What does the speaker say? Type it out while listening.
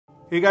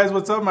Hey guys,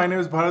 what's up? My name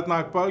is Bharat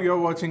Nagpal. You're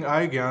watching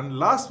iGyaan.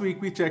 Last week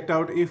we checked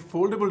out a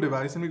foldable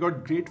device and we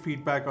got great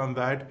feedback on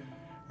that.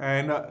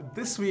 And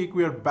this week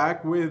we are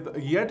back with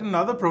yet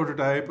another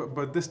prototype,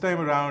 but this time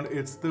around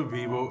it's the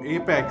Vivo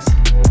Apex.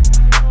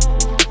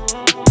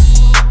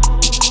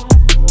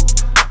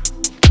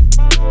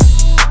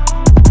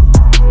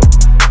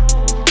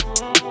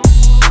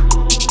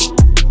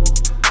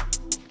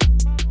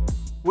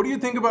 What do you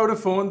think about a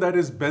phone that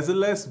is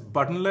bezel-less,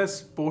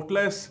 button-less,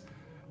 port-less,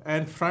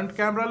 and front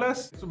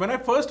camera-less? So when I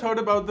first heard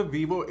about the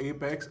Vivo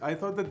Apex, I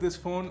thought that this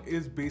phone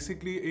is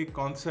basically a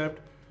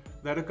concept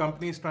that a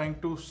company is trying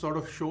to sort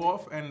of show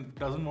off and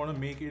doesn't want to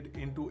make it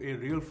into a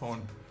real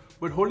phone.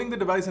 But holding the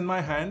device in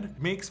my hand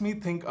makes me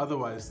think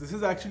otherwise. This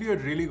is actually a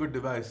really good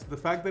device. The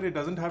fact that it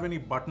doesn't have any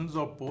buttons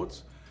or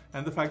ports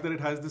and the fact that it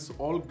has this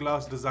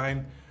all-glass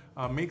design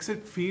makes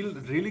it feel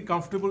really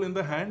comfortable in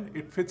the hand.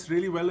 It fits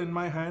really well in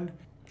my hand.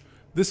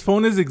 This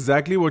phone is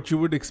exactly what you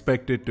would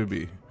expect it to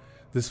be.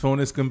 This phone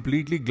is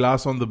completely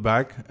glass on the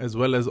back as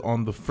well as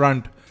on the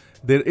front.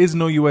 There is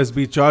no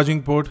USB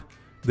charging port.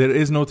 There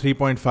is no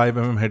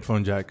 3.5mm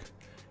headphone jack.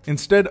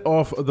 Instead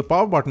of the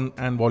power button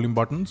and volume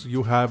buttons,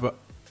 you have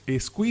a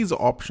squeeze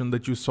option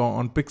that you saw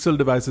on Pixel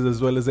devices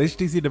as well as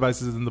HTC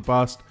devices in the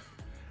past.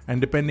 And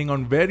depending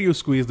on where you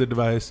squeeze the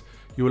device,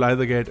 you will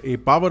either get a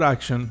power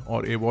action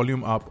or a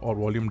volume up or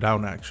volume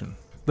down action.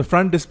 The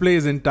front display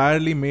is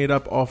entirely made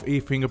up of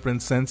a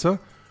fingerprint sensor,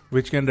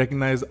 which can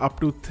recognize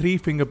up to 3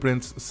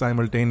 fingerprints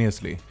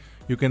simultaneously.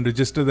 You can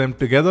register them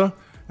together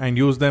and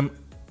use them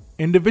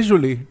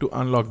individually to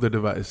unlock the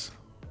device.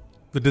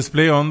 The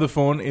display on the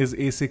phone is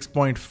a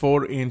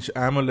 6.4-inch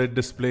AMOLED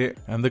display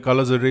and the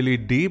colors are really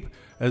deep,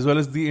 as well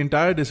as the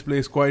entire display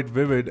is quite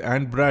vivid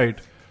and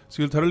bright,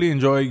 so you'll thoroughly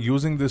enjoy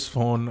using this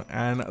phone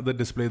and the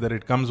display that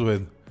it comes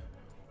with.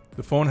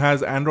 The phone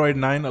has Android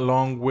 9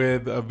 along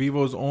with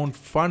Vivo's own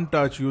Fun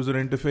Touch user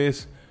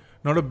interface.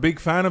 Not a big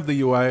fan of the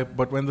UI,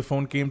 but when the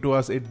phone came to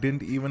us, it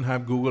didn't even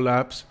have Google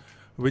Apps,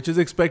 which is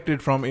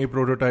expected from a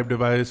prototype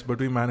device, but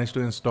we managed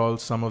to install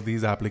some of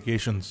these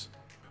applications.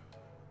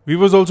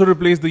 Vivo's also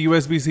replaced the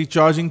USB-C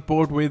charging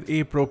port with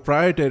a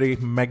proprietary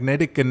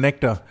magnetic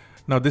connector.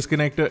 Now this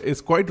connector is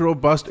quite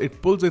robust.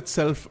 It pulls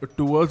itself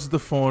towards the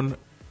phone.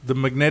 The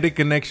magnetic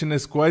connection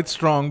is quite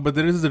strong, but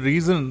there is a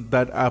reason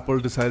that Apple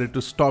decided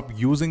to stop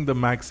using the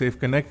MagSafe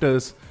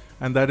connectors,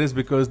 and that is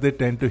because they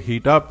tend to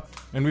heat up.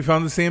 And we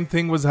found the same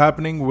thing was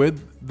happening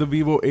with the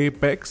Vivo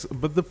Apex,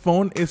 but the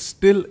phone is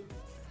still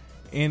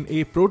in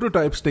a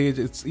prototype stage.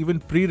 It's even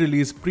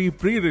pre-release,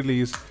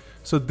 pre-release,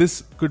 so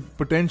this could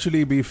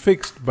potentially be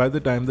fixed by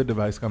the time the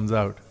device comes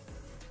out.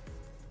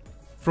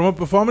 From a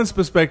performance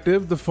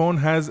perspective, the phone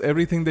has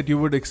everything that you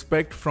would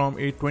expect from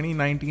a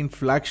 2019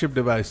 flagship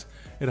device.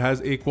 It has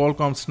a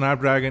Qualcomm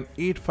Snapdragon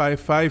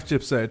 855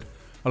 chipset.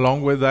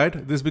 Along with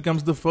that, this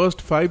becomes the first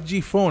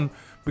 5G phone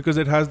because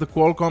it has the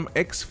Qualcomm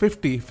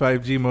X50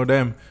 5G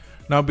modem.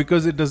 Now,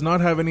 because it does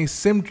not have any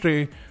SIM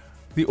tray,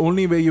 the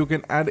only way you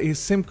can add a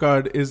SIM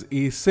card is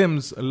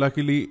eSIMs.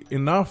 Luckily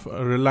enough,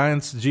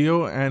 Reliance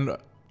Jio and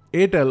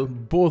Airtel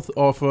both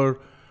offer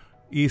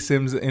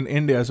eSIMs in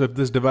India. So if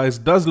this device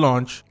does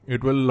launch,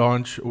 it will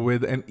launch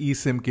with an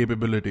eSIM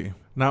capability.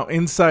 Now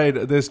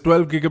inside, there's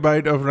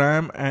 12GB of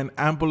RAM and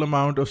ample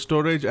amount of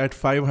storage at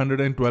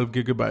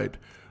 512GB.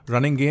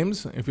 Running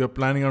games, if you're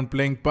planning on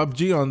playing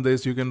PUBG on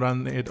this, you can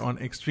run it on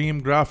extreme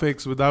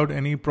graphics without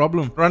any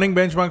problem. Running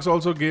benchmarks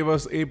also gave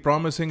us a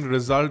promising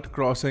result,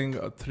 crossing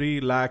 3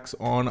 lakhs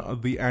on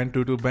the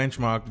Antutu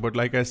benchmark. But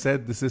like I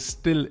said, this is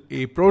still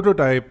a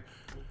prototype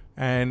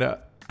and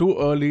too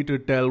early to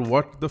tell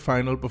what the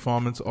final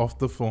performance of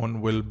the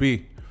phone will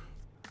be.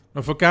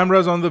 Now for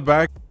cameras on the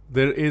back,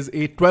 there is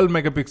a 12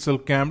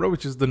 megapixel camera,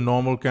 which is the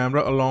normal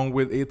camera, along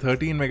with a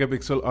 13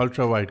 megapixel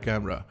ultra wide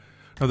camera.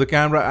 Now the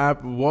camera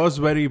app was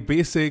very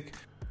basic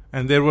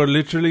and there were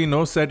literally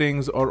no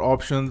settings or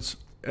options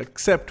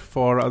except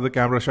for the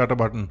camera shutter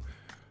button.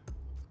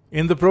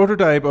 In the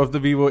prototype of the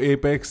Vivo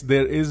Apex,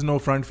 there is no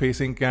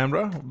front-facing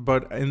camera,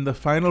 but in the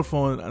final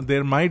phone,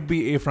 there might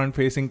be a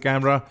front-facing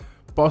camera,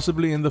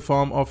 possibly in the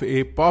form of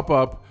a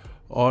pop-up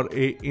or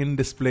a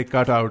in-display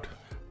cutout.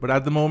 But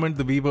at the moment,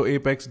 the Vivo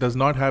Apex does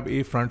not have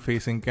a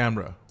front-facing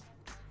camera.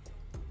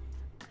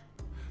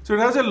 So it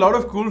has a lot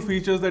of cool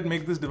features that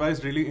make this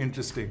device really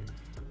interesting.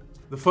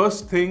 The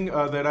first thing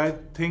that I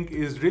think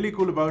is really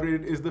cool about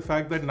it is the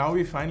fact that now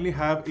we finally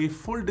have a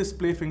full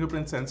display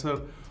fingerprint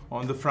sensor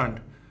on the front.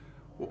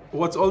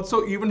 What's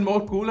also even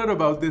more cooler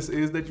about this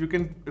is that you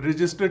can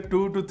register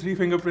 2 to 3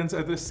 fingerprints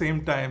at the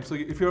same time. So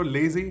if you're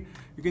lazy,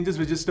 you can just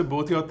register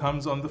both your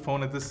thumbs on the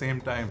phone at the same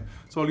time.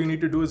 So all you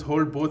need to do is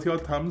hold both your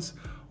thumbs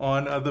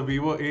on the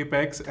Vivo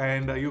Apex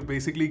and you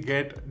basically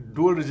get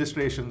dual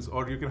registrations,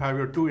 or you can have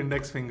your 2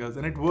 index fingers,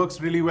 and it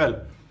works really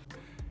well.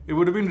 It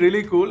would have been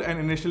really cool, and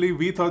initially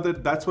we thought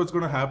that that's what's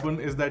going to happen,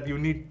 is that you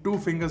need 2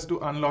 fingers to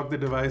unlock the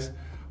device,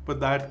 but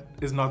that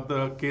is not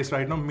the case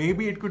right now.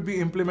 Maybe it could be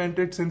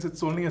implemented since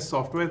it's only a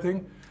software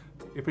thing.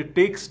 If it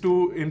takes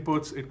 2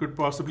 inputs, it could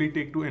possibly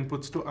take 2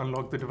 inputs to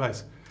unlock the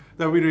device.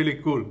 That would be really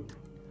cool.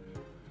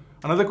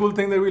 Another cool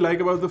thing that we like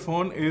about the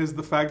phone is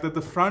the fact that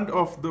the front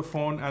of the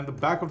phone and the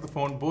back of the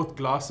phone, both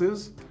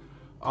glasses,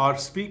 are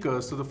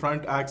speakers. So the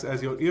front acts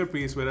as your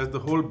earpiece, whereas the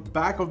whole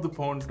back of the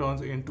phone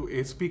turns into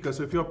a speaker.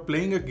 So if you're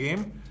playing a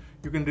game,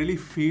 you can really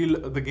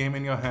feel the game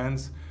in your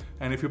hands.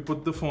 And if you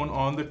put the phone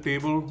on the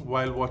table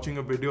while watching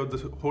a video,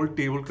 the whole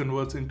table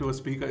converts into a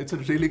speaker. It's a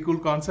really cool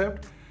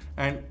concept.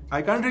 And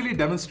I can't really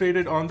demonstrate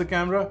it on the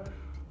camera,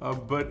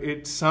 but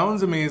it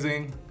sounds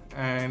amazing.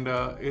 And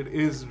it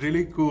is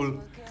really cool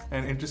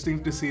and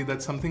interesting to see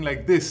that something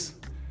like this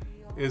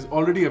is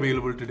already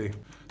available today.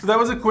 So that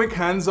was a quick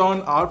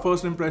hands-on, our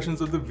first impressions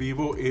of the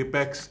Vivo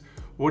Apex.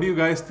 What do you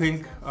guys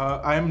think?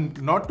 I'm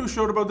not too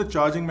sure about the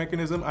charging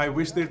mechanism. I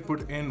wish they'd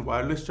put in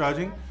wireless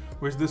charging,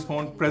 which this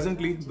phone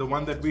presently, the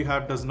one that we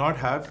have, does not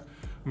have.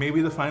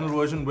 Maybe the final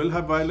version will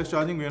have wireless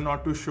charging, we are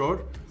not too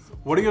sure.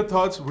 What are your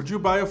thoughts? Would you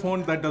buy a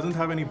phone that doesn't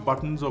have any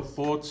buttons or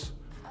ports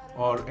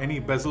or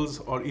any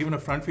bezels or even a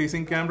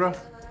front-facing camera?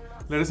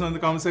 Let us know in the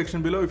comment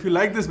section below. If you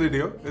like this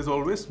video, as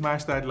always,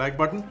 smash that like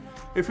button.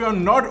 If you're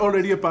not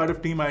already a part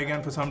of Team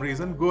iGyaan for some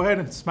reason, go ahead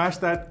and smash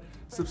that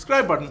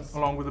subscribe button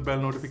along with the bell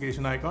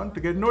notification icon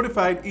to get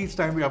notified each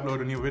time we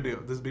upload a new video.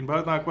 This has been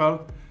Bharat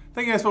Nagpal.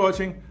 Thank you guys for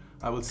watching.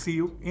 I will see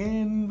you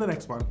in the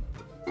next one.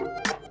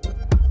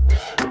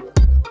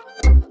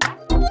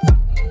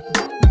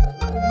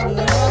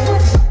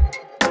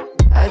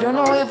 I don't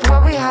know if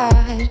what we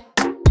had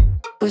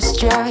was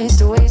just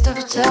a waste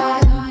of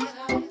time.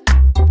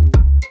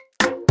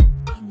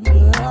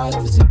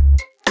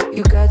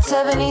 You got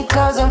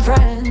 70,000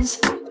 friends,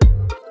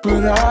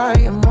 but I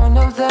am one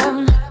of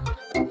them.